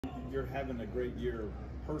you're having a great year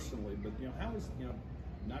personally, but how is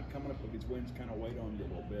not coming up with these wins kind of weighed on you a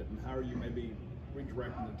little bit, and how are you maybe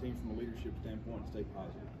redirecting the team from a leadership standpoint to stay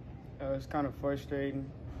positive? It's kind of frustrating.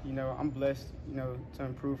 I'm blessed, to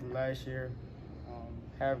improve from last year,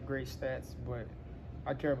 have great stats, but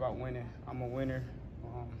I care about winning. I'm a winner,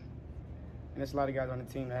 and there's a lot of guys on the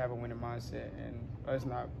team that have a winning mindset, and us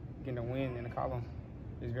not getting a win in the column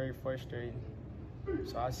is very frustrating.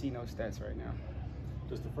 So I see no stats right now.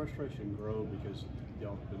 Does the frustration grow because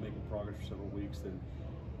y'all have been making progress for several weeks? Then,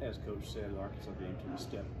 as Coach said, the Arkansas game took a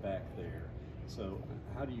step back there. So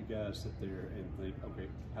how do you guys sit there and think, okay,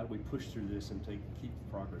 how do we push through this and keep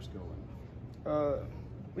the progress going?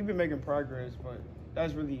 We've been making progress, but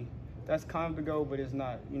that's kind of the goal, but it's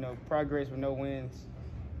not. Progress with no wins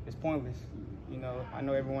is pointless. I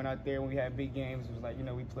know everyone out there, when we had big games, it was like,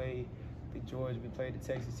 we played the Georgia, we played the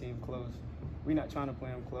Texas team close. We're not trying to play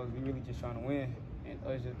them close. We're really just trying to win, and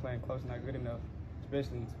us just playing close not good enough,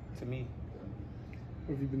 especially to me.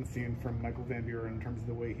 What have you been seeing from Michael Van Buren in terms of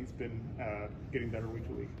the way he's been getting better week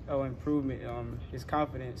to week? Oh, improvement. His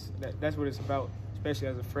confidence. That's what it's about, especially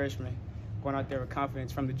as a freshman, going out there with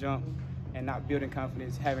confidence from the jump and not building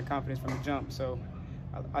confidence, having confidence from the jump. So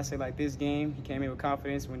I say, like, this game, he came in with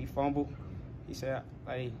confidence. When he fumbled, he said,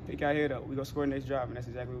 hey, pick our head up. We're going to score the next drive, and that's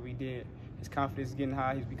exactly what we did. His confidence is getting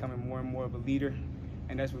high. He's becoming more and more of a leader,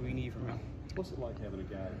 and that's what we need from him. What's it like having a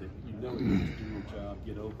guy that you know he needs to do your job,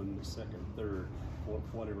 get open the second, third, or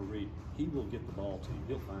whatever read? He will get the ball to you.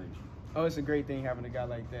 He'll find you. Oh, it's a great thing having a guy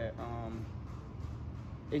like that.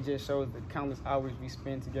 It just shows the countless hours we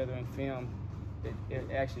spend together in film, it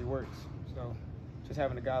actually works. So just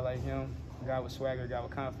having a guy like him, a guy with swagger, a guy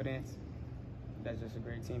with confidence, that's just a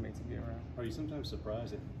great teammate to be around. Are you sometimes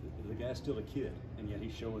surprised that the guy's still a kid, and yet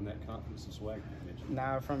he's showing that confidence and swagger you mentioned?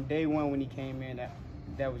 Nah, from day one when he came in,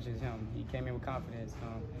 that was just him. He came in with confidence.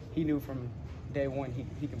 He knew from day one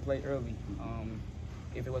he can play early.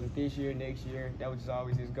 If it wasn't this year, next year, that was just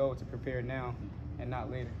always his goal, to prepare now and not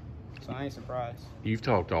later. So I ain't surprised. You've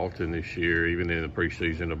talked often this year, even in the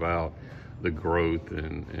preseason, about the growth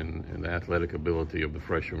and the athletic ability of the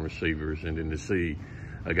freshman receivers, and then to see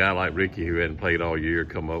a guy like Ricky, who hadn't played all year,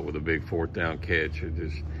 come up with a big fourth down catch.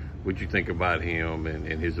 What'd you think about him and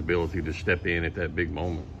his ability to step in at that big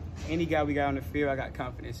moment? Any guy we got on the field, I got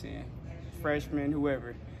confidence in. Freshman,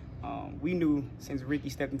 whoever. We knew since Ricky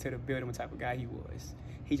stepped into the building what type of guy he was.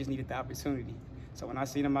 He just needed the opportunity. So when I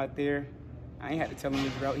seen him out there, I ain't had to tell him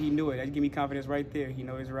his route. He knew it. That gave me confidence right there. He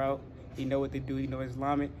know his route. He know what to do. He know his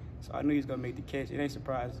alignment. So I knew he was going to make the catch. It ain't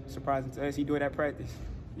surprising to us. He do it at practice.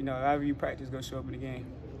 However you practice, go show up in the game.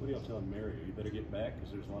 What do y'all tell Mario? You better get back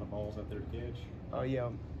because there's a lot of balls out there to catch. Oh, yeah.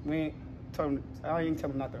 I didn't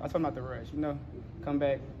tell him not to. I told him not to rush. Come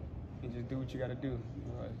back and just do what you got to do.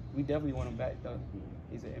 We definitely want him back, though.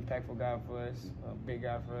 He's an impactful guy for us, a big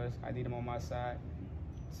guy for us. I need him on my side.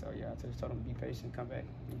 So, yeah, I just told him to be patient, come back,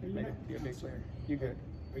 and be a big player. You're good.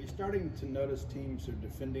 Are you starting to notice teams are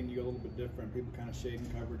defending you a little bit different, people kind of shading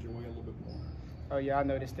coverage away a little bit more? Oh, yeah, I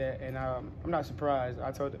noticed that, and I'm not surprised.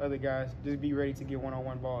 I told the other guys, just be ready to get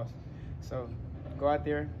one-on-one balls. So go out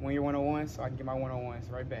there, win your one-on-one, so I can get my one-on-ones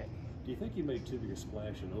right back. Do you think you made too big a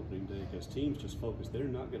splash on opening day? Because teams just focus. They're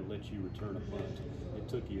not going to let you return a punt. It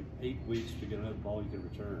took you 8 weeks to get another ball you can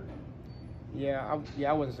return. Yeah,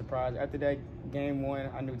 I wasn't surprised. After that game one,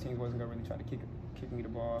 I knew teams wasn't going to really try to kick me the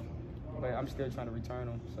ball. But I'm still trying to return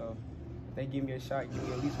them. So if they give me a shot, give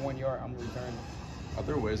me at least 1 yard, I'm going to return it. Are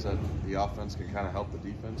there ways that the offense can kind of help the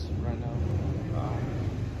defense right now?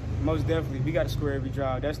 Most definitely. We got to score every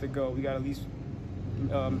drive. That's the goal. We got to at least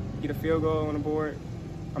get a field goal on the board.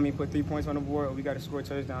 Put 3 points on the board, or we got to score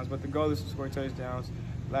touchdowns. But the goal is to score touchdowns.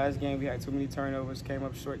 Last game, we had too many turnovers, came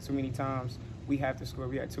up short too many times. We have to score.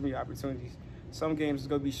 We had too many opportunities. Some games it's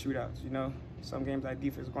going to be shootouts, Some games our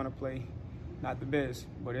defense is going to play not the best,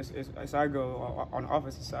 but it's our goal on the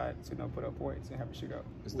offensive side to put up points and have a shootout.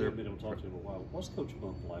 We haven't been able to talk to him in a while. What's Coach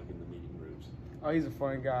Bump like in the meeting rooms? Oh, he's a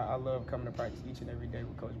fun guy. I love coming to practice each and every day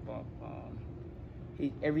with Coach Bump.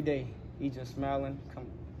 Every day he's just smiling,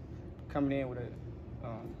 coming in with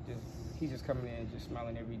he's just coming in just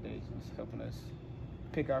smiling every day, just helping us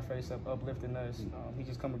pick our face up, uplifting us. He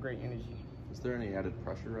just come with great energy. Is there any added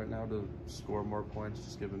pressure right now to score more points,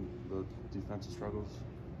 just given the defensive struggles?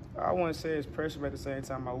 I wouldn't say it's pressure, but at the same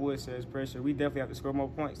time, I would say it's pressure. We definitely have to score more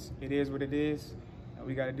points. It is what it is, and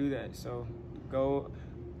we got to do that. So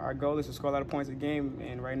our goal is to score a lot of points a game,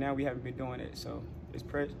 and right now we haven't been doing it. So it's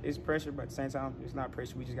pressure, but at the same time, it's not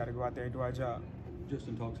pressure. We just got to go out there and do our job.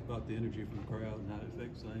 Justin talks about the energy from the crowd and how it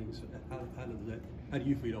affects things. How do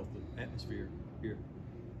you feed off the atmosphere here?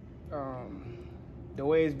 the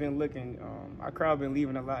way it's been looking, our crowd been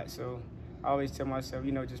leaving a lot. So I always tell myself,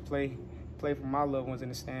 you know, just play for my loved ones in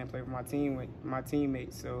the stand, play for my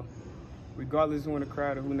teammates. So regardless who in the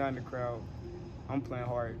crowd or who not in the crowd, I'm playing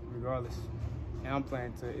hard regardless. And I'm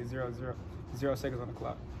playing to 0 seconds on the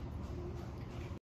clock.